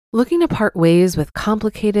Looking to part ways with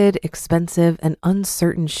complicated, expensive, and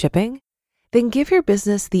uncertain shipping? Then give your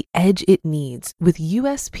business the edge it needs with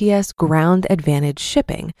USPS Ground Advantage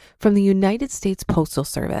shipping from the United States Postal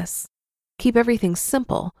Service. Keep everything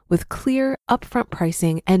simple with clear, upfront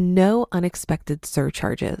pricing and no unexpected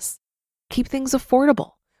surcharges. Keep things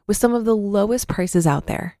affordable with some of the lowest prices out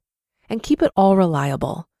there. And keep it all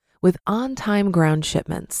reliable with on-time ground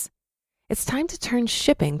shipments. It's time to turn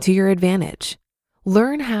shipping to your advantage.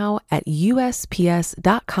 Learn how at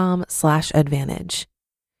USPS.com/advantage.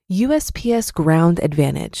 USPS Ground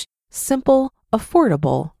Advantage. Simple,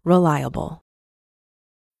 affordable, reliable.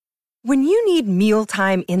 When you need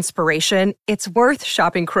mealtime inspiration, it's worth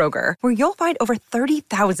shopping Kroger, where you'll find over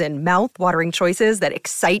 30,000 mouth-watering choices that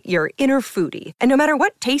excite your inner foodie. And no matter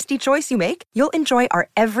what tasty choice you make, you'll enjoy our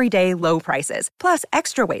everyday low prices, plus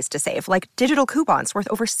extra ways to save, like digital coupons worth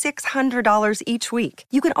over $600 each week.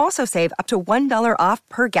 You can also save up to $1 off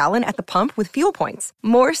per gallon at the pump with fuel points.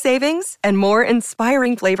 More savings and more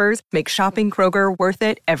inspiring flavors make shopping Kroger worth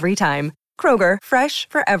it every time. Kroger, fresh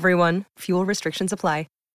for everyone. Fuel restrictions apply.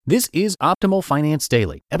 This is Optimal Finance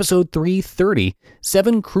Daily, episode 330,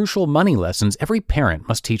 7 Crucial Money Lessons Every Parent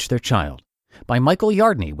Must Teach Their Child, by Michael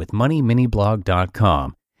Yardney with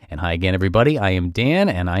MoneyMiniBlog.com. And hi again, everybody. I am Dan,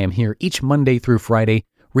 and I am here each Monday through Friday,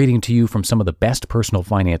 reading to you from some of the best personal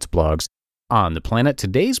finance blogs on the planet.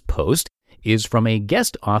 Today's post is from a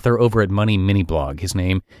guest author over at Money Mini Blog. His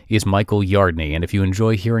name is Michael Yardney, and if you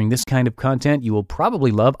enjoy hearing this kind of content, you will probably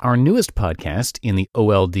love our newest podcast in the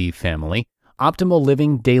OLD family, Optimal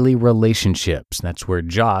Living Daily Relationships. That's where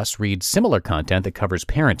Joss reads similar content that covers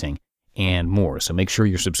parenting and more, so make sure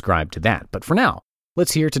you're subscribed to that. But for now,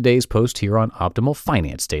 let's hear today's post here on Optimal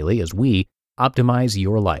Finance Daily as we optimize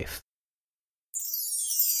your life.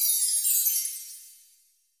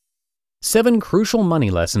 7 Crucial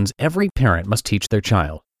Money Lessons Every Parent Must Teach Their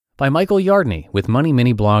Child, by Michael Yardney with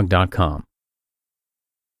MoneyMiniBlog.com.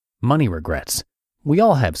 Money regrets. We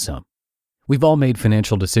all have some. We've all made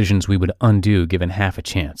financial decisions we would undo given half a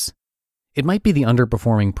chance. It might be the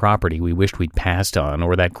underperforming property we wished we'd passed on,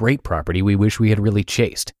 or that great property we wish we had really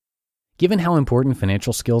chased. Given how important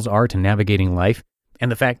financial skills are to navigating life,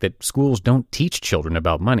 and the fact that schools don't teach children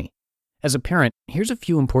about money, as a parent, here's a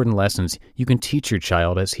few important lessons you can teach your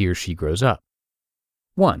child as he or she grows up.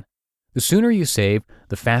 1. The sooner you save,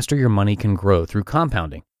 the faster your money can grow through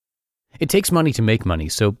compounding. It takes money to make money,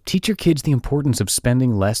 so teach your kids the importance of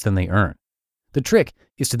spending less than they earn. The trick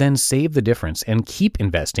is to then save the difference and keep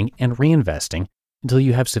investing and reinvesting until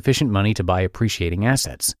you have sufficient money to buy appreciating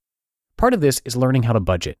assets. Part of this is learning how to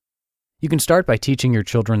budget. You can start by teaching your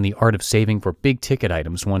children the art of saving for big-ticket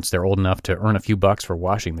items once they're old enough to earn a few bucks for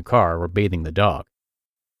washing the car or bathing the dog.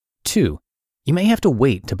 2. You may have to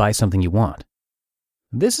wait to buy something you want.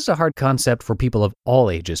 This is a hard concept for people of all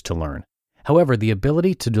ages to learn. However, the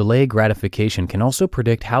ability to delay gratification can also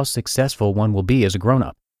predict how successful one will be as a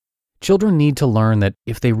grown-up. Children need to learn that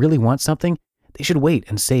if they really want something, they should wait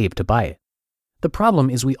and save to buy it. The problem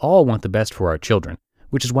is we all want the best for our children,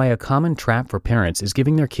 which is why a common trap for parents is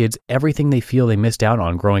giving their kids everything they feel they missed out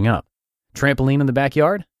on growing up. Trampoline in the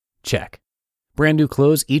backyard? Check. Brand new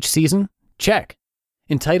clothes each season? Check.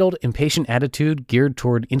 Entitled, impatient attitude geared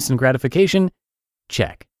toward instant gratification?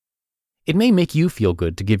 Check. It may make you feel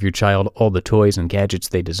good to give your child all the toys and gadgets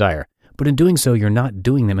they desire, but in doing so, you're not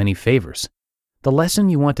doing them any favors. The lesson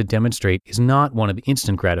you want to demonstrate is not one of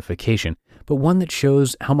instant gratification, but one that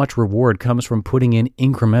shows how much reward comes from putting in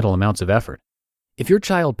incremental amounts of effort. If your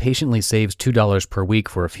child patiently saves $2 per week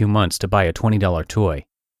for a few months to buy a $20 toy,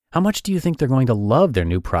 how much do you think they're going to love their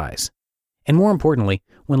new prize? And more importantly,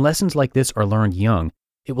 when lessons like this are learned young,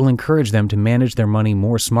 it will encourage them to manage their money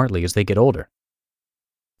more smartly as they get older.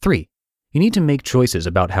 3. You need to make choices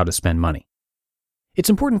about how to spend money. It's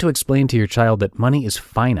important to explain to your child that money is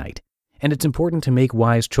finite, and it's important to make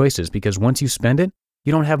wise choices because once you spend it,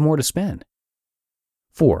 you don't have more to spend.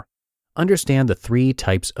 4. Understand the 3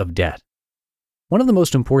 types of debt. One of the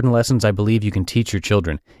most important lessons I believe you can teach your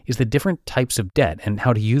children is the different types of debt and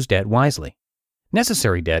how to use debt wisely.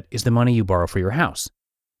 Necessary debt is the money you borrow for your house.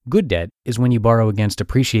 Good debt is when you borrow against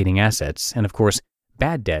appreciating assets, and of course,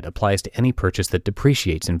 bad debt applies to any purchase that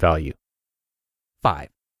depreciates in value. 5.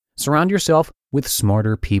 Surround yourself with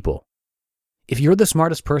smarter people. If you're the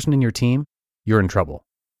smartest person in your team, you're in trouble.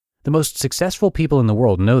 The most successful people in the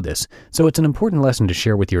world know this, so it's an important lesson to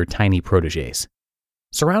share with your tiny protégés.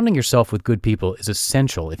 Surrounding yourself with good people is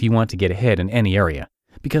essential if you want to get ahead in any area,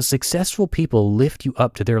 because successful people lift you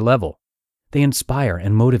up to their level. They inspire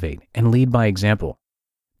and motivate and lead by example.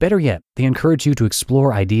 Better yet, they encourage you to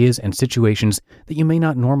explore ideas and situations that you may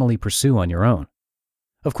not normally pursue on your own.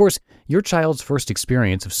 Of course, your child's first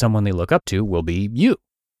experience of someone they look up to will be you.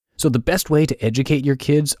 So the best way to educate your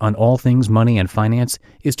kids on all things money and finance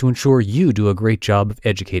is to ensure you do a great job of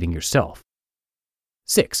educating yourself.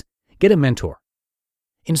 6. Get a mentor.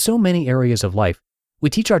 In so many areas of life,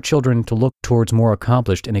 we teach our children to look towards more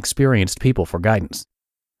accomplished and experienced people for guidance.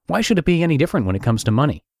 Why should it be any different when it comes to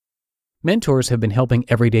money? Mentors have been helping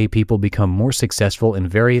everyday people become more successful in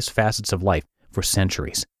various facets of life for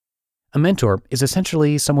centuries. A mentor is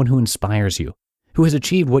essentially someone who inspires you, who has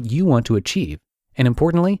achieved what you want to achieve, and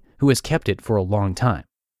importantly, who has kept it for a long time.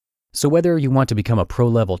 So whether you want to become a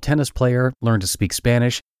pro-level tennis player, learn to speak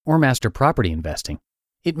Spanish, or master property investing,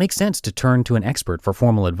 it makes sense to turn to an expert for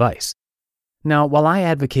formal advice. Now, while I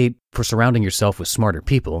advocate for surrounding yourself with smarter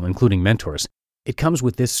people, including mentors, it comes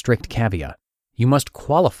with this strict caveat. You must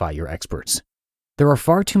qualify your experts. There are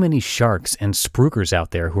far too many sharks and spruikers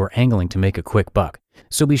out there who are angling to make a quick buck,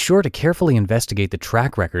 so be sure to carefully investigate the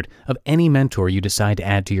track record of any mentor you decide to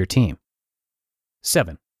add to your team.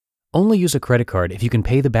 7. Only use a credit card if you can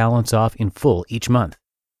pay the balance off in full each month.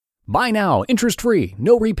 Buy now, interest-free,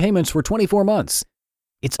 no repayments for 24 months.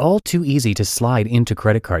 It's all too easy to slide into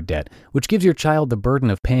credit card debt, which gives your child the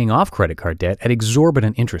burden of paying off credit card debt at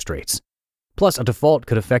exorbitant interest rates. Plus, a default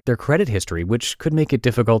could affect their credit history, which could make it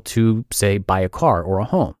difficult to, say, buy a car or a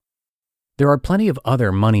home. There are plenty of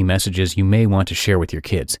other money messages you may want to share with your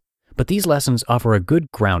kids, but these lessons offer a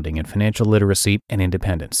good grounding in financial literacy and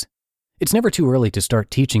independence. It's never too early to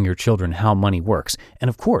start teaching your children how money works, and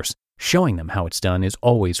of course, showing them how it's done is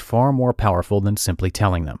always far more powerful than simply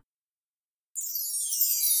telling them.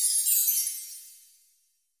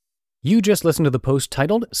 You just listened to the post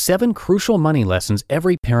titled 7 Crucial Money Lessons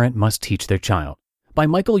Every Parent Must Teach Their Child by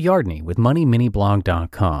Michael Yardney with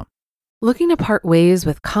MoneyMiniBlog.com. Looking to part ways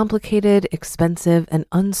with complicated, expensive, and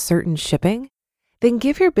uncertain shipping? Then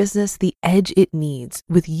give your business the edge it needs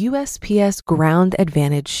with USPS Ground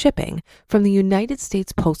Advantage shipping from the United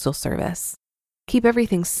States Postal Service. Keep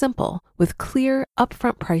everything simple with clear,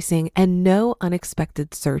 upfront pricing and no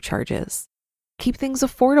unexpected surcharges. Keep things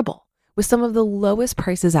affordable with some of the lowest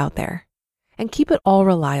prices out there. And keep it all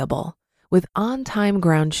reliable with on-time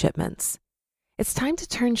ground shipments. It's time to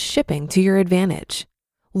turn shipping to your advantage.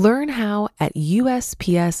 Learn how at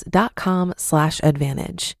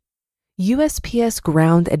USPS.com/advantage. USPS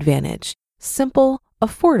Ground Advantage. Simple,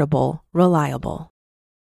 affordable, reliable.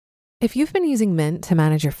 If you've been using Mint to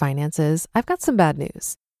manage your finances, I've got some bad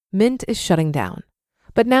news. Mint is shutting down.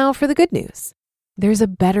 But now for the good news. There's a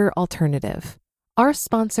better alternative. Our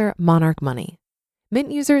sponsor, Monarch Money.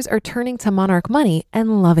 Mint users are turning to Monarch Money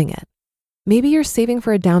and loving it. Maybe you're saving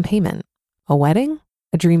for a down payment, a wedding,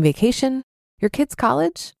 a dream vacation, your kid's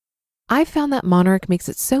college. I've found that Monarch makes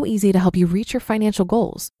it so easy to help you reach your financial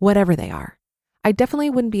goals, whatever they are. I definitely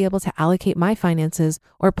wouldn't be able to allocate my finances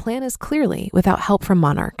or plan as clearly without help from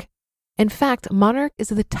Monarch. In fact, Monarch is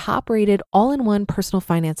the top-rated all-in-one personal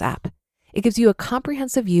finance app. It gives you a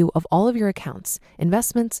comprehensive view of all of your accounts,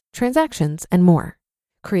 investments, transactions, and more.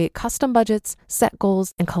 Create custom budgets, set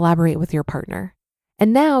goals, and collaborate with your partner.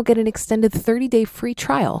 And now get an extended 30-day free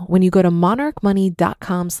trial when you go to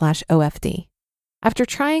monarchmoney.com/OFD. After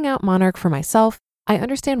trying out Monarch for myself, I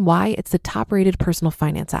understand why it's the top-rated personal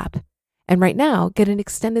finance app. And right now, get an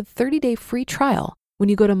extended 30-day free trial when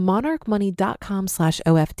you go to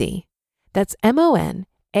monarchmoney.com/OFD. That's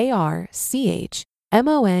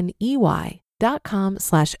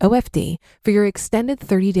monarchmoney.com/OFD for your extended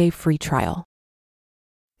 30-day free trial.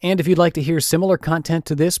 And if you'd like to hear similar content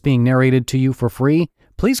to this being narrated to you for free,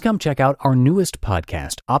 please come check out our newest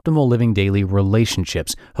podcast, Optimal Living Daily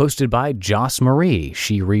Relationships, hosted by Joss Marie.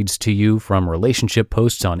 She reads to you from relationship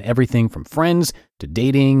posts on everything from friends to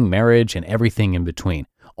dating, marriage, and everything in between.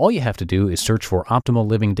 All you have to do is search for Optimal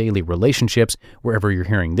Living Daily Relationships wherever you're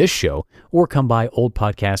hearing this show, or come by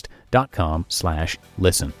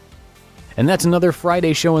oldpodcast.com/listen. And that's another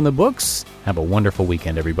Friday show in the books. Have a wonderful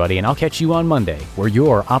weekend, everybody, and I'll catch you on Monday, where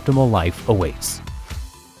your optimal life awaits.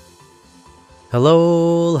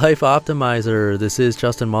 Hello, Life Optimizer. This is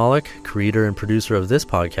Justin Malik, creator and producer of this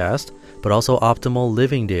podcast, but also Optimal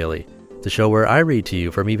Living Daily, the show where I read to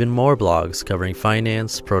you from even more blogs covering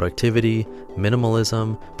finance, productivity,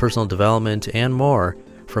 minimalism, personal development, and more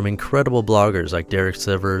from incredible bloggers like Derek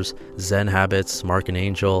Sivers, Zen Habits, Mark and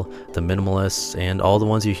Angel, The Minimalists, and all the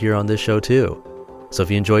ones you hear on this show too. So if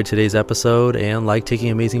you enjoyed today's episode and like taking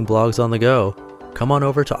amazing blogs on the go, come on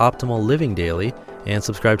over to Optimal Living Daily and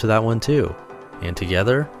subscribe to that one too. And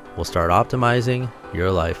together, we'll start optimizing your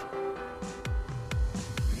life.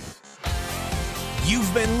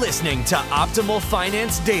 You've been listening to Optimal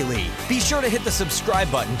Finance Daily. Be sure to hit the subscribe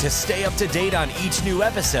button to stay up to date on each new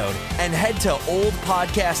episode and head to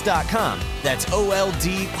oldpodcast.com. That's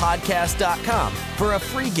OLDpodcast.com for a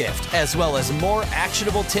free gift as well as more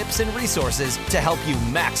actionable tips and resources to help you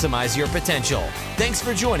maximize your potential. Thanks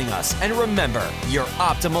for joining us, and remember, your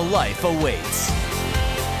optimal life awaits.